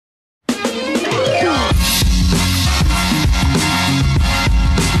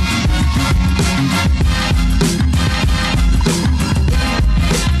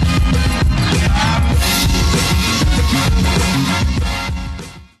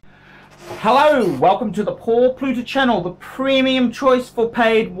Hello, welcome to the Paul Pluta channel, the premium choice for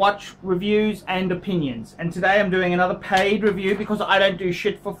paid watch reviews and opinions. And today I'm doing another paid review because I don't do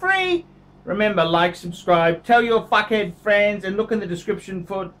shit for free. Remember, like, subscribe, tell your fuckhead friends, and look in the description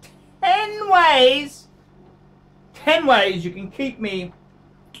for 10 ways you can keep me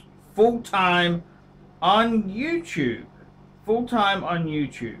full-time on YouTube. Full-time on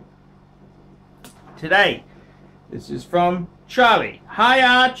YouTube. Today, this is from Charlie. Hi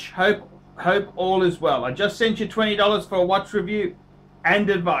Arch, hope all is well. I just sent you $20 for a watch review and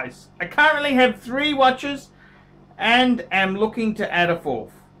advice. I currently have 3 watches and am looking to add a 4th.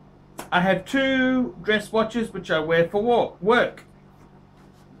 I have 2 dress watches which I wear for work.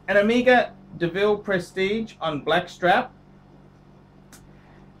 An Omega Devile Prestige on black strap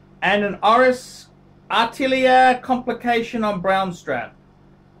and an Oris Artelier Complication on brown strap.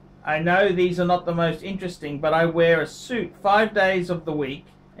 I know these are not the most interesting, but I wear a suit 5 days of the week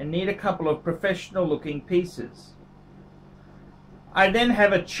and need a couple of professional looking pieces. I then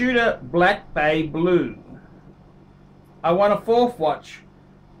have a Tudor Black Bay Blue. I want a 4th watch.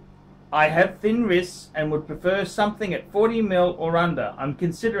 I have thin wrists and would prefer something at 40mm or under. I'm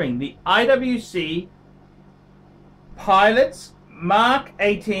considering the IWC Pilot's Mark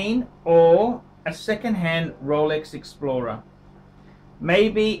 18 or a second-hand Rolex Explorer.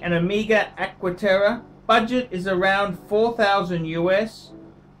 Maybe an Omega Aquaterra. Budget is around 4,000 US.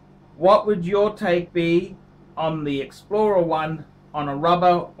 What would your take be on the Explorer one on a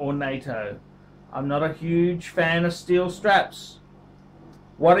rubber or NATO? I'm not a huge fan of steel straps.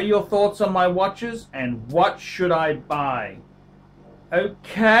 What are your thoughts on my watches and what should I buy?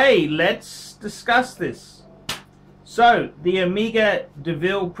 Okay, let's discuss this. So, the Omega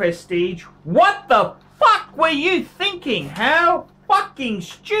Devile Prestige. What the fuck were you thinking? How fucking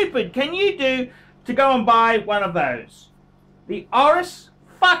stupid can you do to go and buy one of those? The Oris?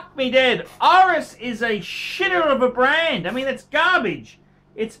 Fuck me dead. Oris is a shitter of a brand. I mean, it's garbage.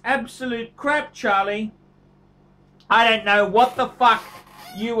 It's absolute crap, Charlie. I don't know what the fuck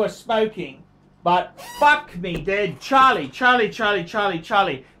you were smoking, but fuck me dead. Charlie.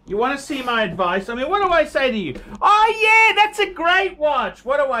 You want to see my advice? I mean, what do I say to you? Oh yeah, that's a great watch.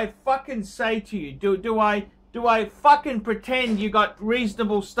 What do I fucking say to you? Do I fucking pretend you got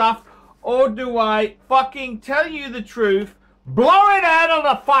reasonable stuff, or do I fucking tell you the truth? Blow it out of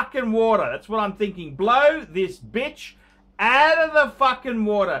the fucking water. That's what I'm thinking. Blow this bitch out of the fucking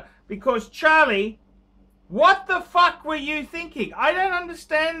water. Because, Charlie, what the fuck were you thinking? I don't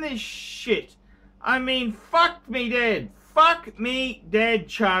understand this shit. I mean, fuck me dead. Fuck me dead,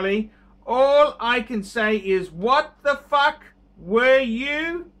 Charlie. All I can say is, what the fuck were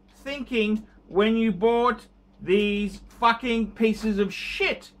you thinking when you bought these fucking pieces of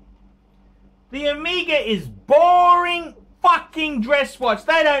shit? The Omega is boring fucking dress watch.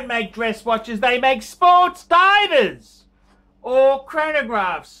 They don't make dress watches. They make sports divers or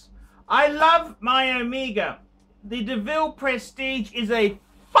chronographs. I love my Omega. The Devile Prestige is a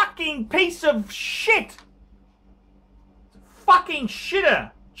fucking piece of shit. It's a fucking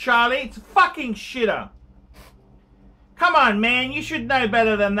shitter, Charlie. It's a fucking shitter. Come on, man. You should know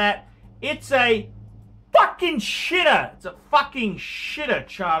better than that. It's a fucking shitter. It's a fucking shitter,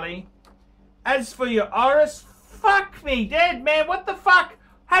 Charlie. As for your Oris, fuck me dead, man. What the fuck?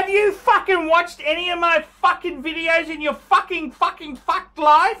 Have you fucking watched any of my fucking videos in your fucking fucked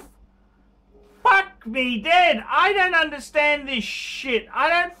life? Fuck me dead. I don't understand this shit. I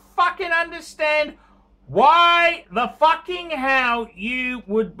don't fucking understand why the fucking hell you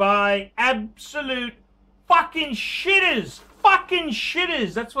would buy absolute fucking shitters. Fucking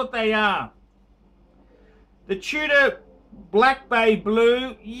shitters. That's what they are. The Tudor Black Bay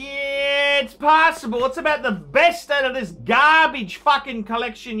Blue, yeah, it's passable. It's about the best out of this garbage fucking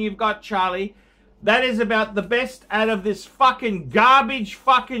collection you've got, Charlie. That is about the best out of this fucking garbage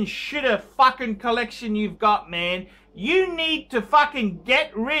fucking shitter fucking collection you've got, man. You need to fucking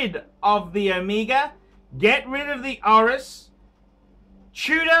get rid of the Omega. Get rid of the Oris.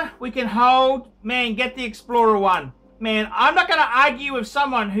 Tudor, we can hold. Man, get the Explorer one. Man, I'm not going to argue with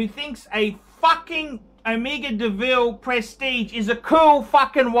someone who thinks a fucking Omega Devile Prestige is a cool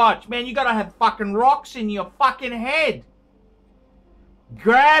fucking watch. Man, you gotta have fucking rocks in your fucking head.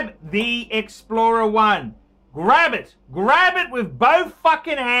 Grab the Explorer one. Grab it. Grab it with both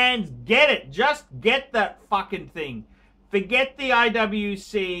fucking hands. Get it. Just get that fucking thing. Forget the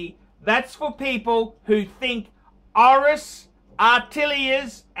IWC. That's for people who think Oris,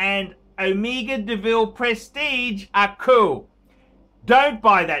 Arteliers, and Omega Devile Prestige are cool. Don't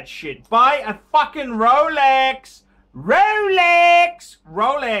buy that shit. Buy a fucking Rolex. Rolex.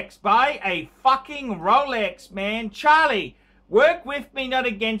 Buy a fucking Rolex, man. Charlie, Work with me, not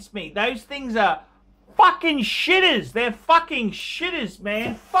against me. Those things are fucking shitters. They're fucking shitters,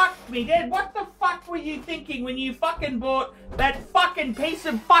 man. Fuck me, Dad. What the fuck were you thinking when you fucking bought that fucking piece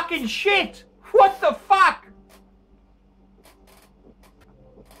of fucking shit? What the fuck?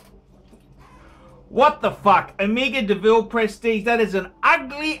 What the fuck? Omega Devile Prestige. That is an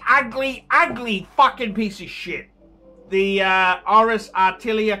ugly, ugly, ugly fucking piece of shit. The Oris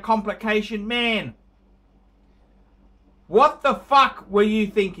Artelier complication. Man. What the fuck were you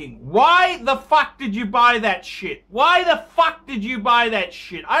thinking? Why the fuck did you buy that shit? Why the fuck did you buy that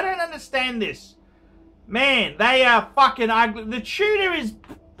shit? I don't understand this. Man, they are fucking ugly. The tuner is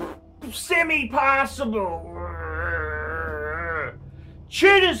semi-passable.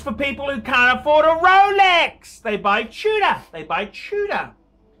 Tuners for people who can't afford a Rolex. They buy tuner. They buy tuner.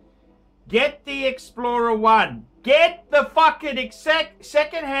 Get the Explorer 1. Get the fucking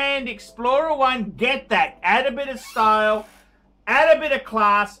second-hand Explorer 1. Get that. Add a bit of style. Add a bit of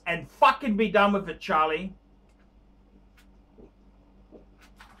class. And fucking be done with it, Charlie.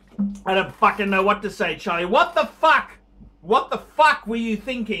 I don't fucking know what to say, Charlie. What the fuck? What the fuck were you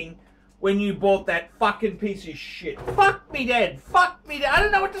thinking when you bought that fucking piece of shit? Fuck me, Dad. Fuck me, Dad. I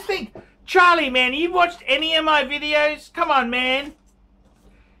don't know what to think. Charlie, man, you watched any of my videos? Come on, man.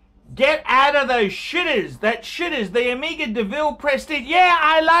 Get out of those shitters. That shitters. The Omega Devile Prestige. Yeah,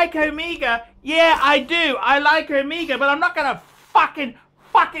 I like Omega. Yeah, I do. I like Omega. But I'm not going to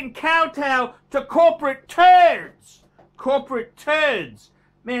fucking kowtow to corporate turds. Corporate turds.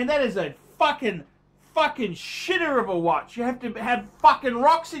 Man, that is a fucking shitter of a watch. You have to have fucking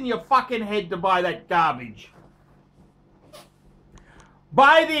rocks in your fucking head to buy that garbage.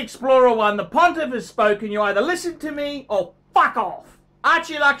 Buy the Explorer 1. The Pontiff has spoken. You either listen to me or fuck off.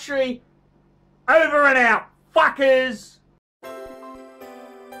 Archie Luxury, over and out, fuckers.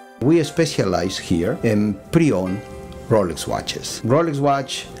 We specialize here in pre-owned Rolex watches. Rolex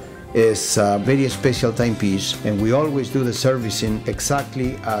watch is a very special timepiece, and we always do the servicing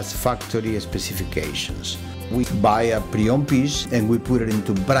exactly as factory specifications. We buy a pre-owned piece and we put it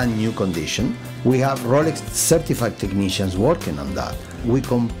into brand new condition. We have Rolex certified technicians working on that. We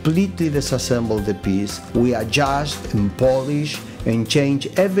completely disassemble the piece. We adjust and polish and change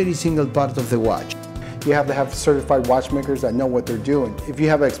every single part of the watch. You have to have certified watchmakers that know what they're doing. If you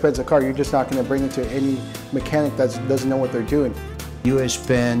have an expensive car, you're just not going to bring it to any mechanic that doesn't know what they're doing. You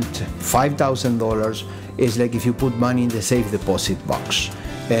spend $5,000, it's like if you put money in the safe deposit box.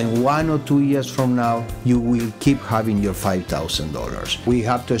 And 1 or 2 years from now, you will keep having your $5,000. We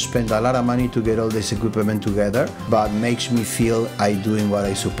have to spend a lot of money to get all this equipment together, but makes me feel I'm doing what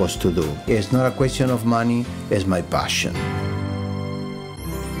I'm supposed to do. It's not a question of money, it's my passion.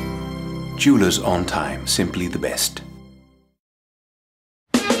 Jewelers on time, simply the best.